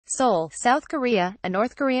Seoul, South Korea. A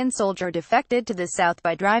North Korean soldier defected to the south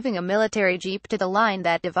by driving a military jeep to the line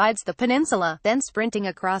that divides the peninsula, then sprinting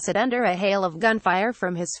across it under a hail of gunfire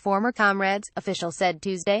from his former comrades, officials said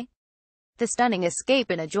Tuesday. The stunning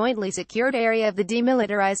escape in a jointly secured area of the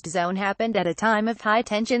Demilitarized Zone happened at a time of high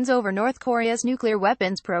tensions over North Korea's nuclear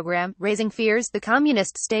weapons program, raising fears the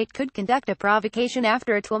communist state could conduct a provocation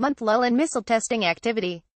after a 12-month lull in missile testing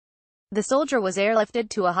activity. The soldier was airlifted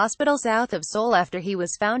to a hospital south of Seoul after he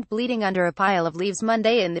was found bleeding under a pile of leaves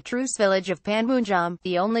Monday in the truce village of Panmunjom,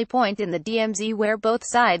 the only point in the DMZ where both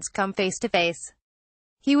sides come face to face.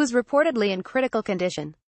 He was reportedly in critical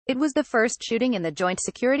condition. It was the first shooting in the joint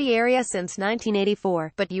security area since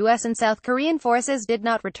 1984, but U.S. and South Korean forces did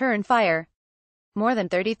not return fire. More than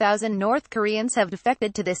 30,000 North Koreans have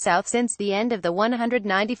defected to the south since the end of the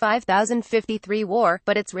 195,053 war,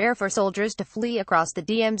 but it's rare for soldiers to flee across the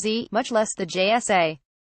DMZ, much less the JSA.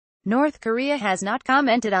 North Korea has not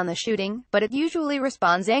commented on the shooting, but it usually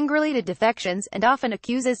responds angrily to defections, and often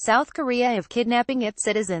accuses South Korea of kidnapping its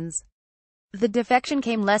citizens. The defection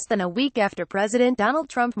came less than a week after President Donald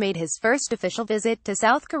Trump made his first official visit to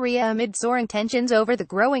South Korea amid soaring tensions over the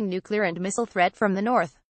growing nuclear and missile threat from the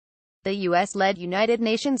north. The U.S.-led United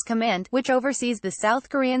Nations Command, which oversees the South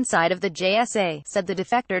Korean side of the JSA, said the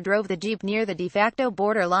defector drove the jeep near the de facto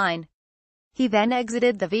border line. He then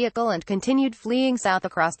exited the vehicle and continued fleeing south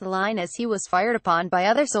across the line as he was fired upon by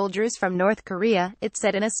other soldiers from North Korea, it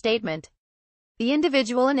said in a statement. The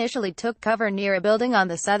individual initially took cover near a building on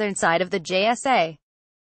the southern side of the JSA.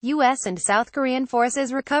 U.S. and South Korean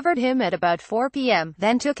forces recovered him at about 4 p.m.,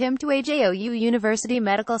 then took him to AJOU University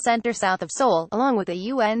Medical Center south of Seoul, along with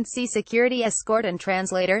a UNC security escort and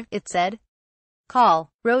translator, it said. Call.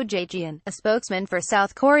 Ro Jae-jian, a spokesman for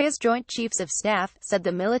South Korea's Joint Chiefs of Staff, said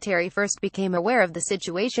the military first became aware of the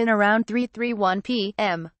situation around 3:31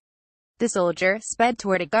 p.m. The soldier sped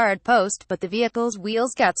toward a guard post, but the vehicle's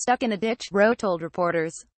wheels got stuck in a ditch, Ro told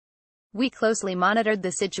reporters. We closely monitored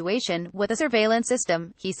the situation with a surveillance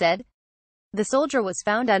system, he said. The soldier was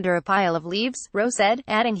found under a pile of leaves, Ro said,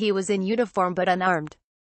 adding he was in uniform but unarmed.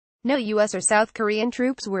 No U.S. or South Korean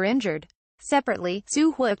troops were injured. Separately,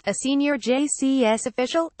 Soo-wook, a senior JCS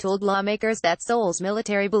official, told lawmakers that Seoul's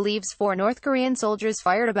military believes 4 North Korean soldiers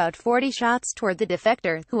fired about 40 shots toward the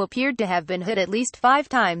defector, who appeared to have been hit at least 5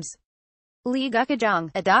 times. Lee Guk-jong,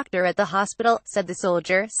 a doctor at the hospital, said the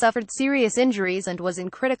soldier suffered serious injuries and was in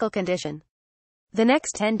critical condition. The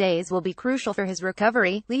next 10 days will be crucial for his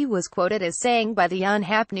recovery, Lee was quoted as saying by the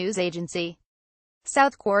Yonhap news agency.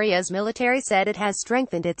 South Korea's military said it has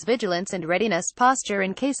strengthened its vigilance and readiness posture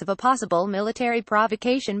in case of a possible military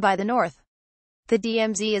provocation by the north. The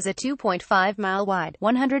DMZ is a 2.5-mile wide,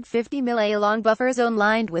 150-mile long buffer zone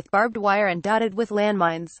lined with barbed wire and dotted with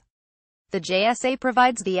landmines. The JSA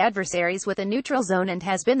provides the adversaries with a neutral zone and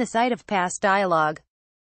has been the site of past dialogue.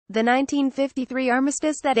 The 1953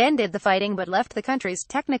 armistice that ended the fighting but left the countries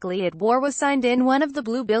technically at war was signed in one of the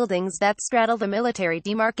blue buildings that straddle the military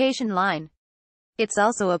demarcation line. It's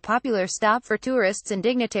also a popular stop for tourists and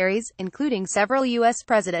dignitaries, including several U.S.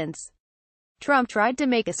 presidents. Trump tried to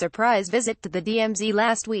make a surprise visit to the DMZ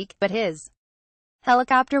last week, but his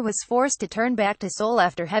helicopter was forced to turn back to Seoul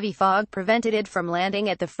after heavy fog prevented it from landing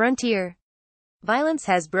at the frontier. Violence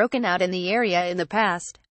has broken out in the area in the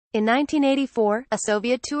past. In 1984, a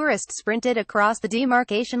Soviet tourist sprinted across the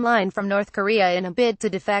demarcation line from North Korea in a bid to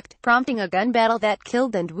defect, prompting a gun battle that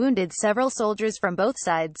killed and wounded several soldiers from both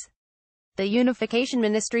sides. The Unification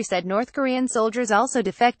Ministry said North Korean soldiers also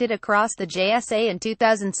defected across the JSA in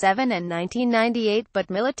 2007 and 1998, but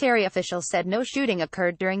military officials said no shooting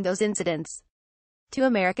occurred during those incidents. 2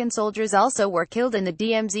 American soldiers also were killed in the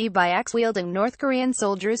DMZ by axe-wielding North Korean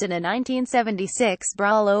soldiers in a 1976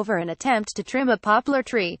 brawl over an attempt to trim a poplar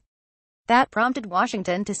tree. That prompted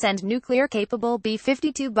Washington to send nuclear-capable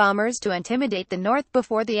B-52 bombers to intimidate the North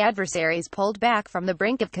before the adversaries pulled back from the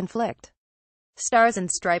brink of conflict. Stars and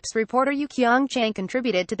Stripes reporter Yu Kyung-chang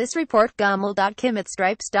contributed to this report.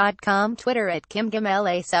 Gomel.kim@stripes.com. Twitter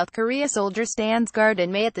 @KimGimL. South Korea soldier stands guard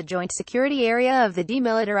in May at the joint security area of the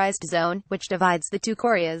Demilitarized Zone, which divides the two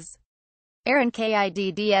Koreas. Aaron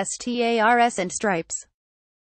Kiddstars and Stripes.